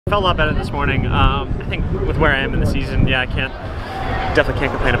felt a lot better this morning. I think with where I am in the season, yeah, definitely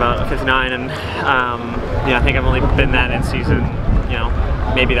can't complain about 59, and yeah, I think I've only been that in season, you know,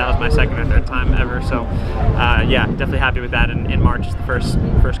 maybe that was my second or third time ever. So yeah, definitely happy with that. And in March is the first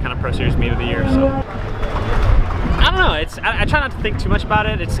kind of Pro Series meet of the year. So I don't know. I try not to think too much about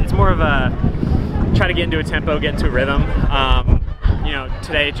it. It's more of a try to get into a tempo, get into a rhythm. You know,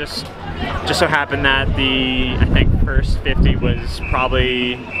 today just so happened that I think first 50 was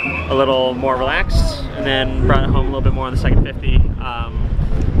probably a little more relaxed, and then brought it home a little bit more on the second 50.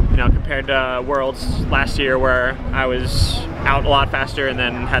 You know, compared to Worlds last year where I was out a lot faster and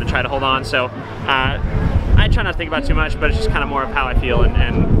then had to try to hold on. So I try not to think about it too much, but it's just kind of more of how I feel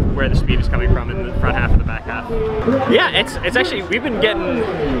and where the speed is coming from in the front half and the back half. Yeah, it's actually, we've been getting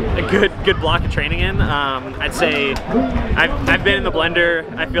a good block of training in. I'd say I've been in the blender,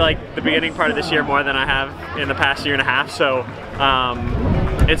 I feel like the beginning part of this year more than I have in the past year and a half. So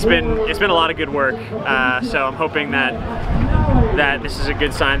it's been a lot of good work. So I'm hoping that this is a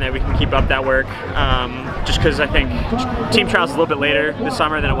good sign that we can keep up that work. Just because I think team trials is a little bit later this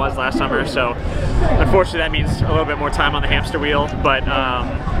summer than it was last summer, so unfortunately that means a little bit more time on the hamster wheel, but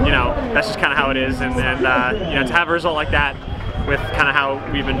you know, that's just kind of how it is, and you know, to have a result like that with kind of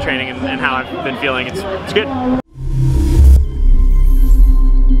how we've been training and how I've been feeling, it's good.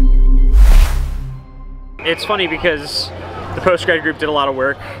 It's funny because the post-grad group did a lot of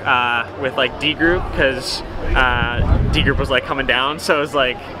work with like D group, because D group was like coming down, so it was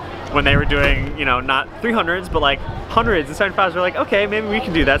like when they were doing, you know, not 300s but like 100s and 75s, we're like, okay, maybe we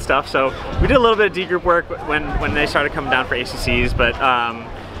can do that stuff. So we did a little bit of D group work when they started coming down for ACCs, but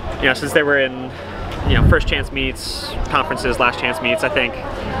you know, since they were in, you know, first chance meets, conferences, last chance meets, I think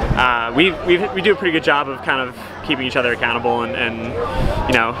we do a pretty good job of kind of keeping each other accountable and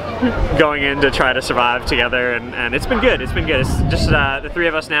you know, going in to try to survive together, and it's been good. It's been good. It's just the three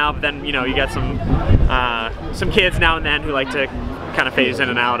of us now, but then, you know, you got some kids now and then who like to kind of phase in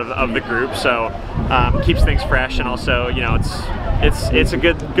and out of the group, so keeps things fresh, and also, you know, it's a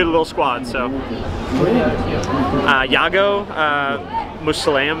good little squad. So Yago,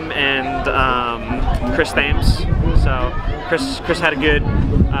 Musalaim, and Chris Thames. So Chris had a good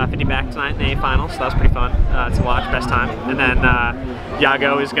 50 back tonight in the A final, so that was pretty fun to watch, best time. And then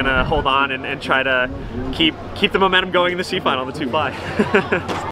Yago is gonna hold on and try to keep the momentum going in the C final, the 2 fly.